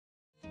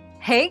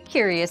Hey,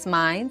 curious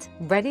minds,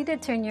 ready to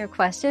turn your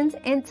questions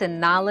into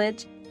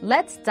knowledge?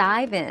 Let's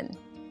dive in.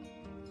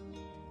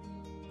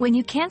 When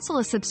you cancel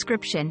a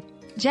subscription,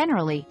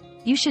 generally,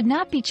 you should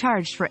not be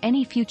charged for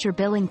any future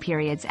billing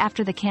periods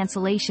after the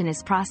cancellation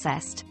is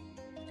processed.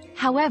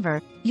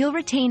 However, you'll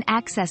retain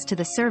access to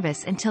the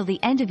service until the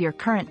end of your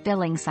current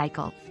billing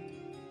cycle.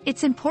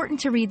 It's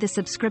important to read the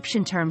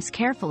subscription terms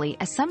carefully,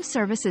 as some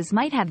services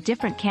might have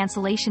different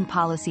cancellation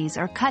policies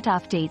or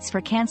cutoff dates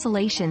for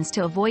cancellations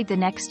to avoid the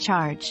next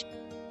charge.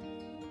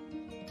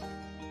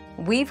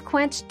 We've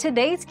quenched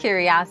today's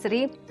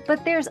curiosity,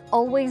 but there's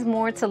always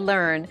more to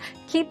learn.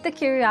 Keep the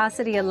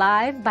curiosity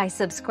alive by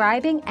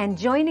subscribing and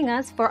joining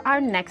us for our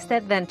next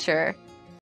adventure.